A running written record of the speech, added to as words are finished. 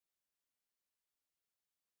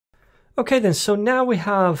Okay then, so now we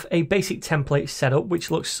have a basic template set up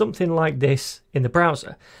which looks something like this in the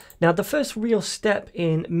browser. Now the first real step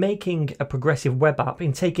in making a progressive web app,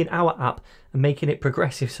 in taking our app and making it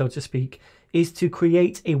progressive so to speak, is to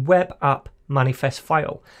create a web app manifest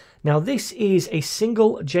file. Now this is a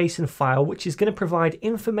single JSON file which is going to provide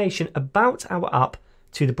information about our app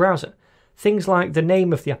to the browser. Things like the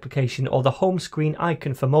name of the application or the home screen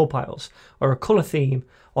icon for mobiles or a color theme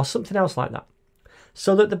or something else like that.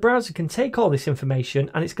 So that the browser can take all this information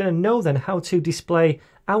and it's going to know then how to display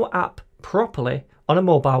our app properly on a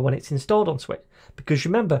mobile when it's installed onto it. Because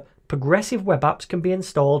remember, progressive web apps can be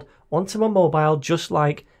installed onto a mobile just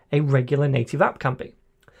like a regular native app can be.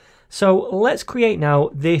 So let's create now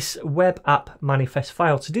this web app manifest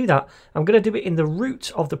file. To do that, I'm going to do it in the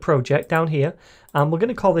root of the project down here, and we're going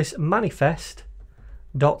to call this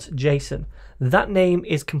manifest.json. That name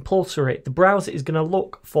is compulsory. The browser is going to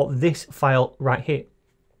look for this file right here.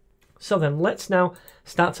 So then let's now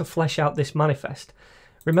start to flesh out this manifest.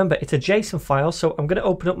 Remember, it's a JSON file, so I'm going to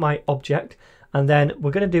open up my object, and then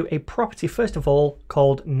we're going to do a property first of all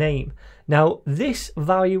called name. Now this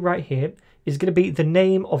value right here is going to be the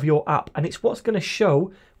name of your app, and it's what's going to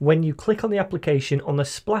show when you click on the application on the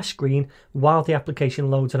splash screen while the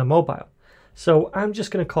application loads on a mobile. So I'm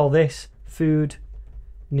just going to call this Food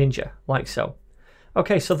Ninja, like so.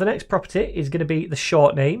 Okay, so the next property is going to be the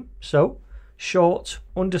short name, so short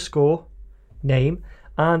underscore name,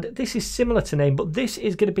 and this is similar to name, but this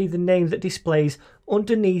is going to be the name that displays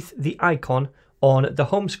underneath the icon on the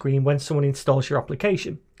home screen when someone installs your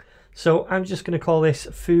application. So I'm just going to call this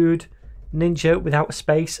Food Ninja without a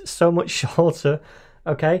space, so much shorter.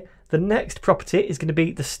 Okay, the next property is going to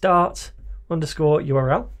be the start underscore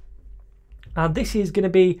URL, and this is going to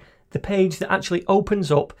be the page that actually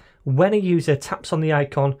opens up when a user taps on the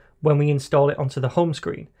icon when we install it onto the home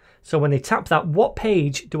screen. So when they tap that, what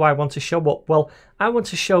page do I want to show up? Well, I want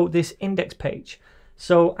to show this index page.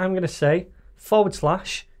 So I'm going to say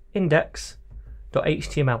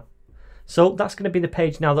 /index.html. So that's going to be the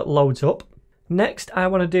page now that loads up. Next, I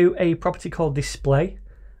want to do a property called display,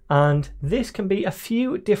 and this can be a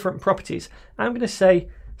few different properties. I'm going to say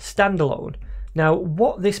standalone. Now,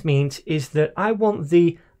 what this means is that I want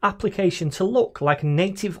the application to look like a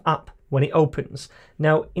native app when it opens.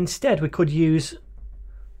 Now, instead, we could use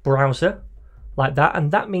browser like that, and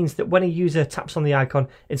that means that when a user taps on the icon,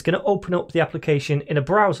 it's going to open up the application in a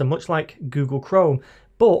browser, much like Google Chrome.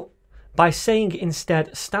 But by saying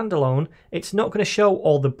instead standalone, it's not going to show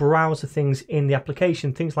all the browser things in the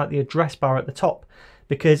application, things like the address bar at the top,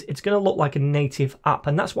 because it's going to look like a native app,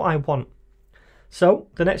 and that's what I want. So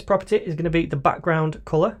the next property is going to be the background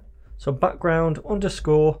color. So background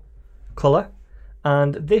underscore color,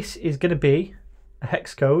 and this is going to be a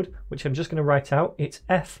hex code, which I'm just going to write out. It's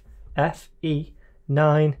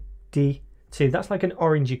FFE9D2. That's like an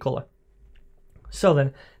orangey color. So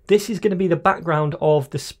then this is going to be the background of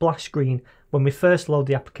the splash screen when we first load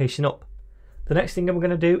the application up. The next thing I'm going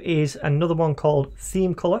to do is another one called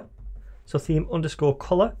theme color. So theme underscore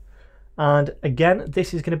color. And again,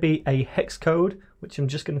 this is going to be a hex code, which I'm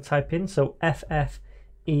just going to type in. So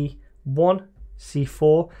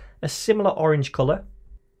FFE1C4, a similar orange color.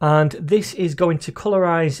 And this is going to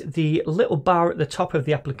colorize the little bar at the top of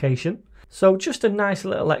the application. So just a nice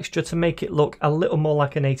little extra to make it look a little more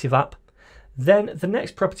like a native app. Then the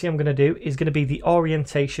next property I'm going to do is going to be the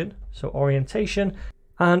orientation. So orientation,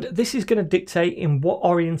 and this is going to dictate in what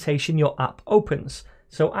orientation your app opens.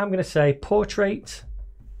 So I'm going to say portrait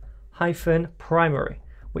 - primary,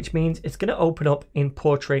 which means it's going to open up in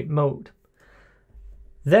portrait mode.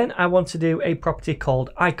 Then I want to do a property called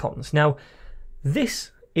icons. Now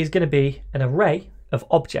this is going to be an array of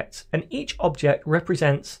objects, and each object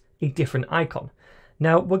represents a different icon.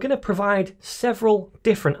 Now we're going to provide several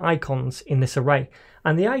different icons in this array,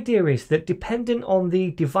 and the idea is that depending on the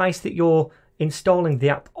device that you're installing the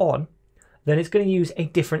app on, then it's going to use a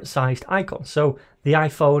different sized icon. So the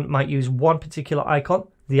iPhone might use one particular icon,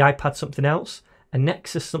 the iPad something else, a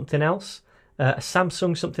Nexus something else, a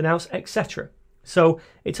Samsung something else, etc. So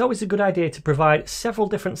it's always a good idea to provide several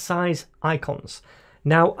different size icons.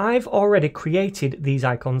 Now I've already created these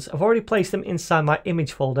icons. I've already placed them inside my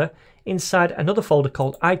image folder, inside another folder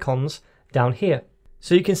called icons down here.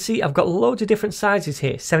 So you can see I've got loads of different sizes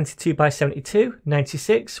here, 72 by 72,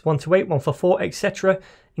 96, 128, 144, etc.,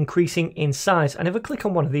 increasing in size. And if I click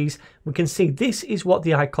on one of these, we can see this is what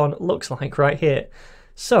the icon looks like right here.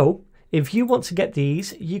 So if you want to get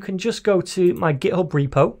these, you can just go to my GitHub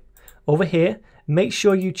repo over here, make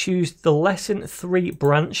sure you choose the lesson 3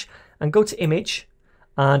 branch and go to image,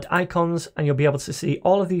 and icons, and you'll be able to see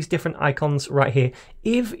all of these different icons right here.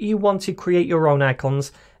 If you want to create your own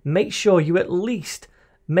icons, make sure you at least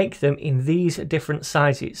make them in these different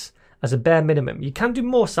sizes as a bare minimum. You can do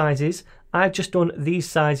more sizes. I've just done these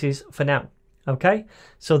sizes for now. Okay,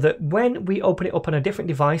 so that when we open it up on a different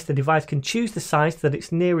device, the device can choose the size that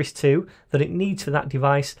it's nearest to, that it needs for that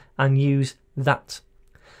device, and use that.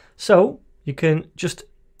 So you can just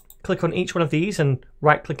click on each one of these and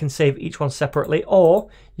right click and save each one separately, or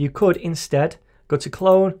you could instead go to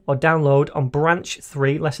clone or download on branch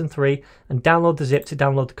 3, lesson 3, and download the zip to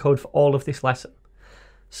download the code for all of this lesson.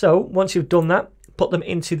 So once you've done that, put them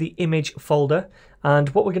into the image folder, and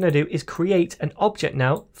what we're going to do is create an object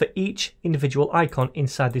now for each individual icon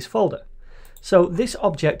inside this folder. So this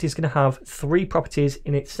object is going to have 3 properties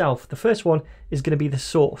in itself. The first one is going to be the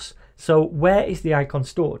source. So where is the icon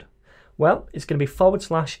stored? Well, it's going to be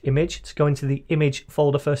 /image to go into the image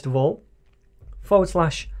folder first of all,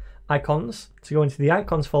 /icons to go into the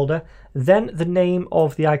icons folder, then the name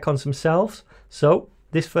of the icons themselves. So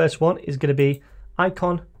this first one is going to be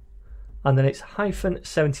icon, and then it's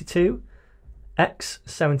 -72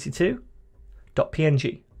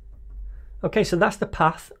 x72.png. Okay, so that's the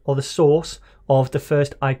path or the source of the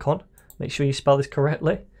first icon. Make sure you spell this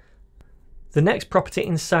correctly. The next property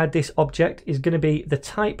inside this object is going to be the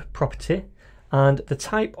type property, and the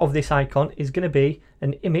type of this icon is going to be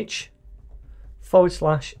an image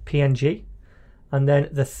 /png, and then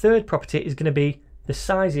the third property is going to be the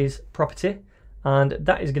sizes property, and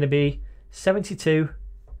that is going to be 72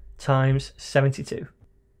 × 72.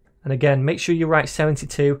 And again, make sure you write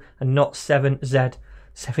 72 and not 7Z.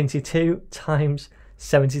 72 ×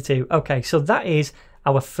 72. Okay, so that is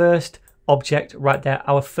our first object right there,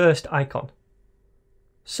 our first icon.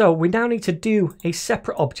 So we now need to do a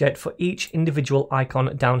separate object for each individual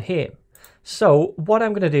icon down here. So what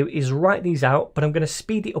I'm going to do is write these out, but I'm going to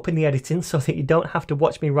speed it up in the editing so that you don't have to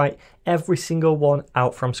watch me write every single one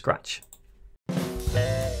out from scratch.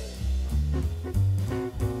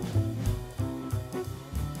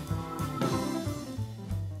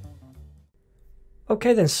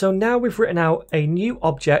 Okay then, so now we've written out a new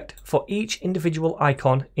object for each individual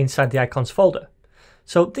icon inside the icons folder.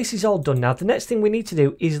 So this is all done now. The next thing we need to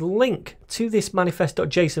do is link to this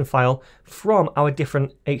manifest.json file from our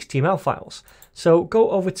different HTML files. So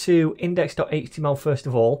go over to index.html first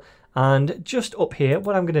of all, and just up here,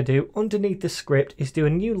 what I'm going to do underneath the script is do a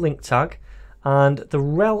new link tag, and the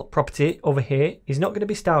rel property over here is not going to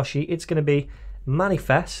be style sheet, it's going to be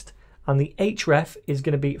manifest, and the href is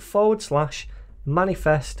going to be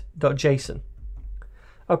 /manifest.json.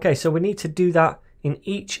 Okay, so we need to do that in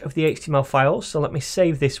each of the HTML files. So let me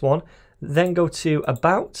save this one, then go to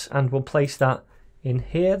about, and we'll place that in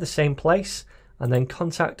here, the same place, and then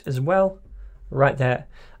contact as well, right there.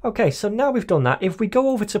 Okay, so now we've done that. If we go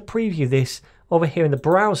over to preview this over here in the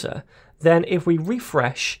browser, then if we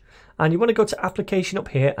refresh, and you want to go to application up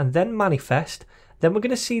here and then manifest, then we're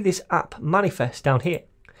going to see this app manifest down here.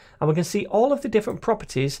 And we can see all of the different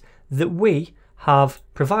properties that we have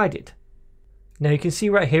provided. Now you can see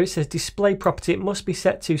right here it says display property. It must be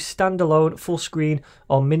set to standalone, full screen,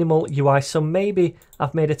 or minimal UI. So maybe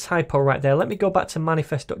I've made a typo right there. Let me go back to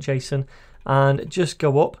manifest.json and just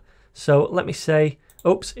go up. So let me say,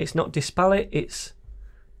 oops, it's not display, it's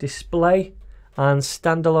display, and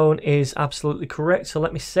standalone is absolutely correct. So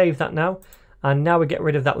let me save that now. And now we get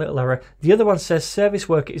rid of that little error. The other one says service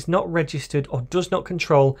worker is not registered or does not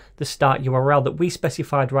control the start URL that we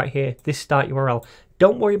specified right here, this start URL.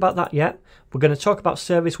 Don't worry about that yet. We're going to talk about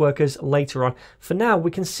service workers later on. For now,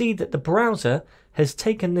 we can see that the browser has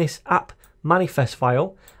taken this app manifest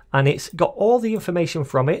file and it's got all the information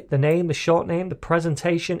from it, the name, the short name, the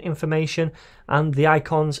presentation information, and the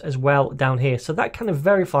icons as well down here. So that kind of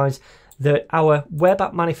verifies that our web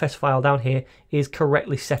app manifest file down here is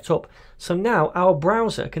correctly set up. So now our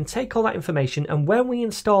browser can take all that information, and when we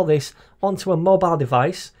install this onto a mobile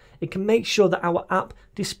device, it can make sure that our app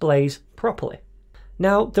displays properly.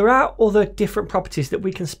 Now, there are other different properties that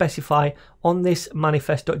we can specify on this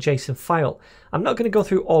manifest.json file. I'm not going to go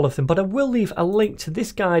through all of them, but I will leave a link to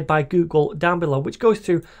this guide by Google down below, which goes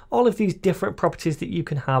through all of these different properties that you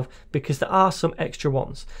can have, because there are some extra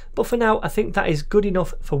ones. But for now, I think that is good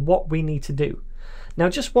enough for what we need to do. Now,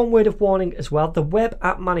 just one word of warning as well, the web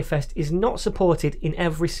app manifest is not supported in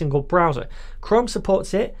every single browser. Chrome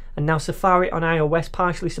supports it, and now Safari on iOS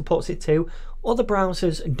partially supports it too. Other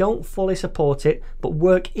browsers don't fully support it, but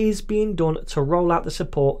work is being done to roll out the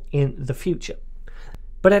support in the future.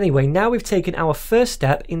 But anyway, now we've taken our first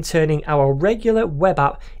step in turning our regular web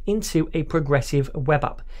app into a progressive web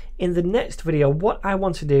app. In the next video, what I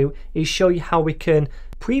want to do is show you how we can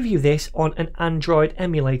preview this on an Android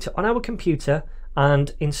emulator on our computer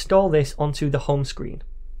and install this onto the home screen.